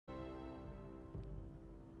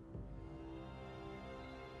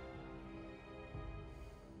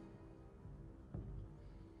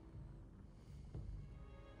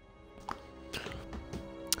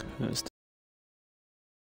Let's do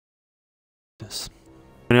this.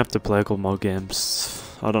 We have to play a couple more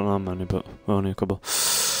games. I don't know how many, but only a couple.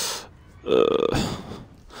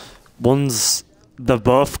 One's they've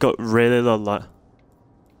both got really low light.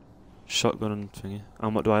 Shotgun and thingy.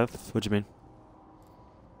 And what do I have? What do you mean?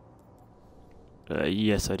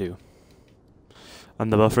 Yes, I do.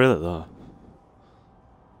 And they're both really low.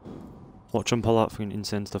 Watch them pull out fucking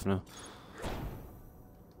insane stuff now.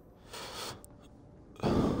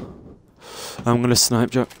 I'm gonna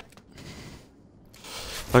snipe Jack.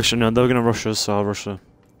 Actually, no, they're gonna rush us, so I'll rush her.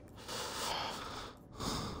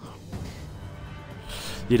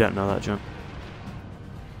 You don't know that, Jack.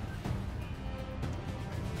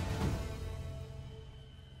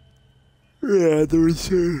 Yeah, there is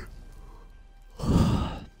two.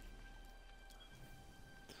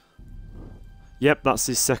 Yep, that's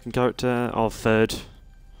his second character, or third.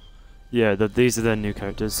 Yeah, these are their new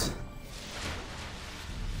characters.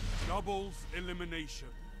 Doubles elimination.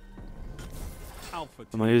 Alpha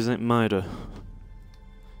Am I using it Mida?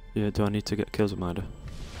 Yeah, do I need to get kills with Mida?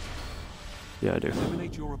 Yeah, I do.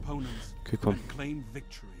 Eliminate your opponents. Quick one. And claim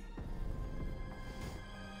victory.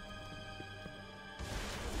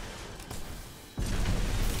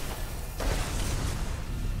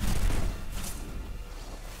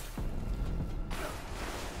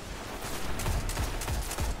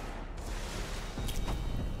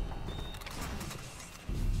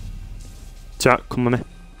 Jack, come with me.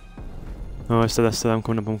 Oh, it's still there, I'm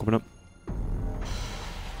coming up.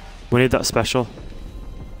 We need that special.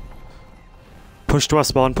 Push to our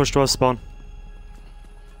spawn,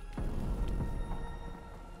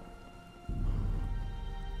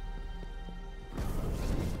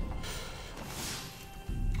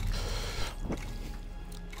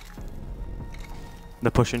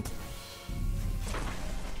 They're pushing.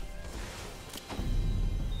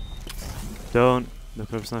 Don't. They're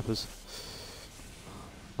cover snipers.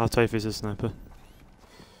 I'll tell you if he's a sniper.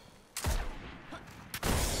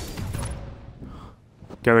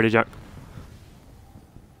 Get ready, Jack.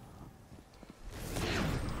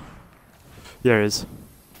 Yeah, he is.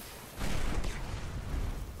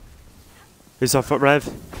 He's off at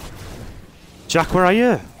Rev. Jack, where are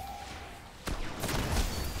you?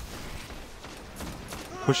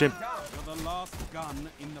 Push him. You're the last gun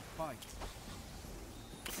in the fight.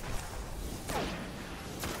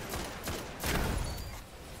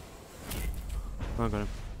 I got him.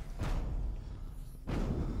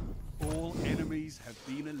 All enemies have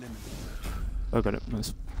been eliminated. I got it.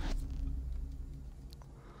 Nice.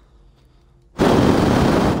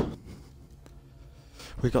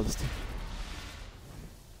 We got this thing.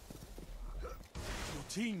 Your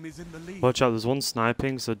team is in the lead. Watch out, there's one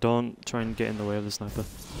sniping, so don't try and get in the way of the sniper.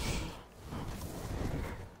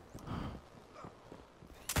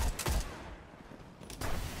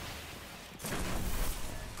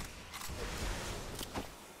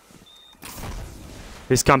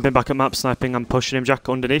 He's camping back at map, sniping. I'm pushing him, Jack.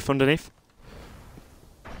 Underneath.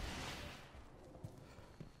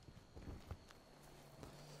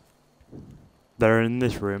 They're in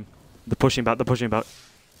this room. They're pushing back.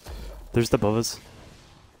 There's the above us.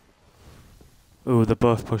 Ooh, they're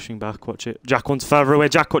both pushing back. Watch it. Jack, one's further away.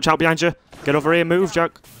 Jack, watch out behind you. Get over here. Move,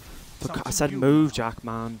 Jack. Look, I said move, Jack,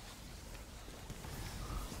 man.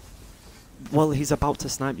 Well, he's about to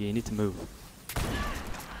snipe you. You need to move.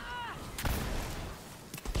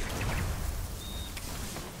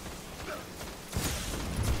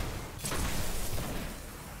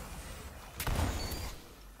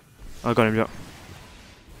 I got him, Jack.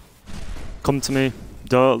 Come to me.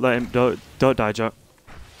 Don't let him. Don't die, Jack.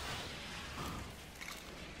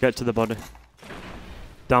 Get to the body.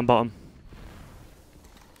 Down bottom.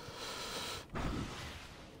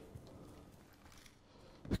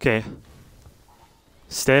 Okay.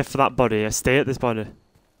 Stay for that body. Stay at this body. I'm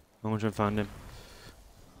gonna try and find him.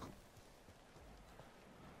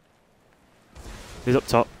 He's up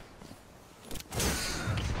top.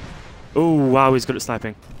 Oh wow, he's good at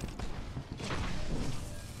sniping.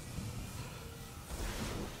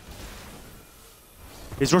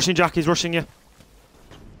 He's rushing, Jack. He's rushing you.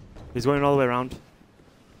 He's going all the way around.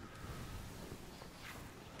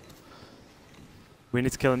 We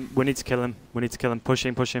need to kill him. Push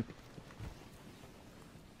him.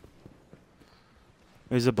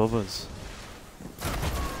 He's above us.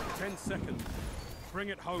 10 seconds. Bring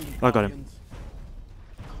it home. I got him.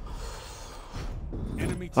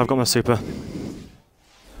 I've got my super.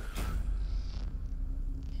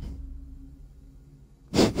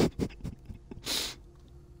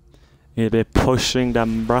 You'll be pushing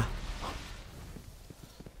them, bruh.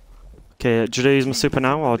 Okay, do I use my super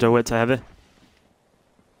now, or do I wait to heavy?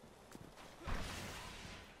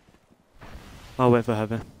 I'll wait for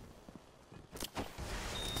heavy.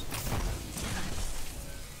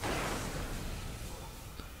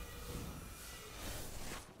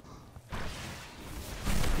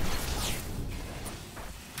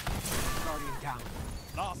 Guardian down.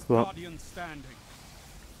 Last What? Guardian standing.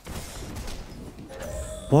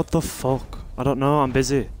 What the fuck? I don't know, I'm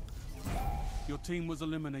busy. Your team was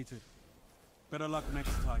eliminated. Better luck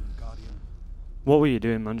next time, Guardian. What were you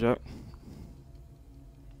doing, man, Jack?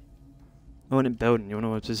 I went in building, you wanna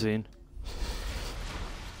know what to see?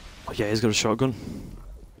 Oh yeah, he's got a shotgun.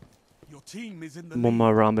 Your team is in the One lead.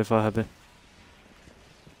 more round before heavy.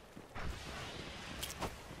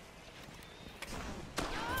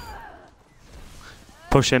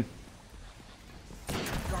 Push him.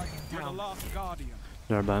 You're the last Guardian.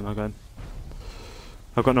 Never mind, I got him.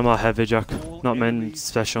 I've got no more heavy, Jack. All Not main enemies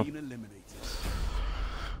special. been eliminated.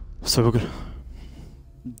 So we're good.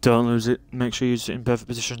 Don't lose it. Make sure you use it in perfect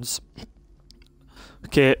positions.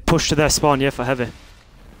 Okay, push to their spawn, yeah, for heavy.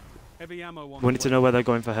 Heavy ammo on We the need to way. know where they're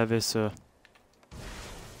going for heavy, so...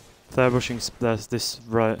 They're rushing there's this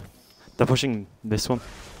right. They're pushing this one.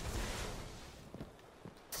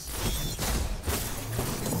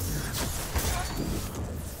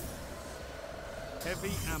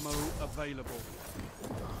 Heavy ammo available.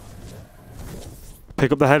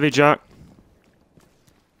 Pick up the heavy, Jack.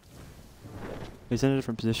 He's in a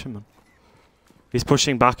different position, man. He's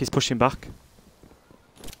pushing back, he's pushing back.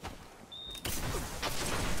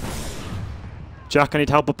 Jack, I need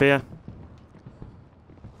help up here.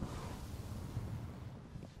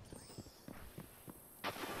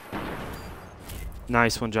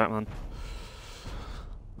 Nice one, Jack, man.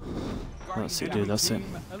 That's it, dude, that's it.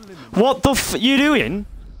 Team eliminated. What the f you doing?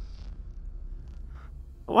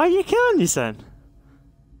 Why are you killing me, son?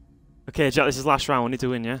 Okay, Jack, this is last round, we need to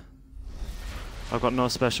win, yeah? I've got no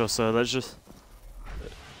special, so let's just...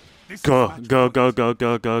 This is Go, match go, point. go, go,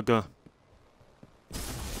 go, go, go.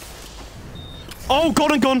 Oh,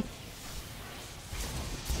 golden gun!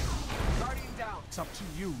 It's up to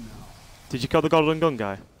you now. Did you kill the golden gun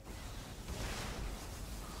guy?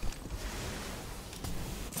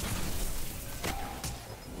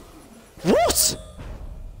 What?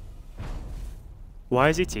 Why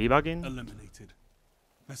is he teabagging? Eliminated.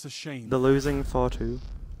 That's a shame. They're losing 4-2.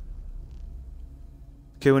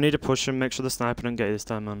 Okay, we need to push him, make sure the sniper don't get you this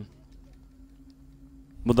time, man.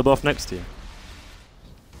 But they're both next to you.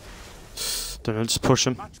 Don't know, just push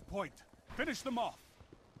him. Match point. Finish them off.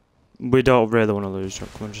 We don't really want to lose,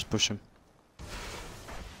 Jack. Come on, just push him.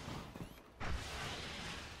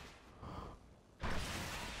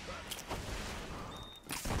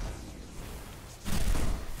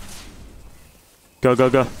 Go, go,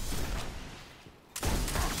 go.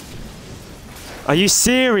 Are you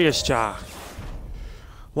serious, Jack?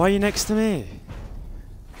 Why are you next to me?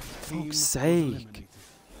 For Team fuck's was sake. eliminated.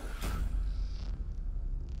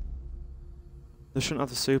 They shouldn't have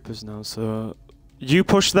the supers now, so... You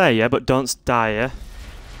push there, yeah, but don't die, yeah?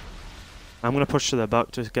 I'm gonna push to their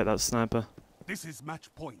back to get that sniper. This is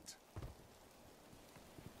match point.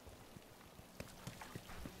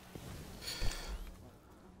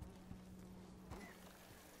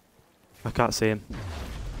 I can't see him.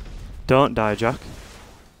 Don't die, Jack.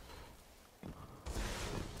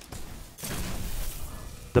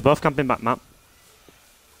 They're both camping back, map.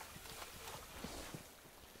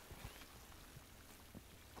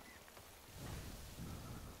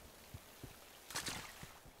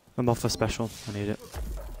 I'm off for special. I need it.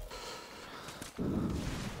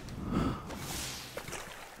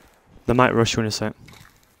 They might rush you in a sec.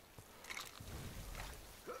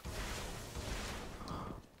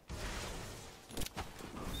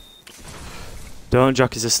 Don't,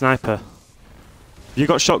 Jack, he's a sniper. You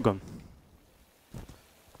got shotgun?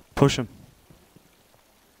 Push him.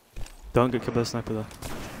 Don't get killed by the sniper there.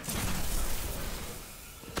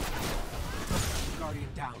 Guardian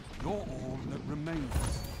down. You're all that remains.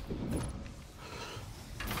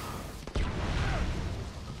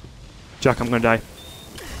 Jack, I'm gonna die.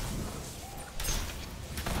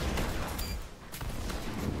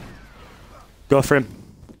 Go for him.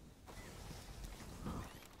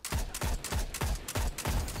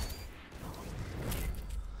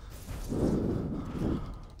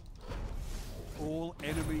 All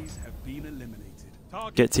enemies have been eliminated.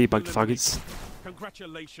 Target Get teabagged, eliminated. faggots.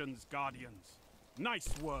 Congratulations, Guardians. Nice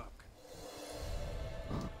work.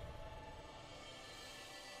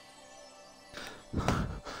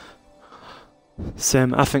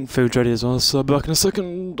 Same, I think food's ready as well, so I'll be back in a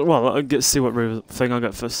second. Well, I'll get see what thing I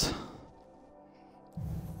get first.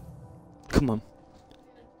 Come on.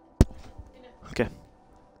 Okay.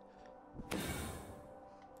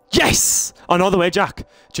 Yes! On all the way, Jack.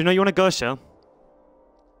 Do you know you want to go, Shell?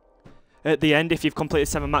 at the end, if you've completed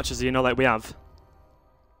 7 matches, you know, like we have,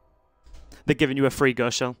 they're giving you a free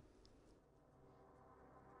ghost shell.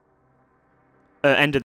 End of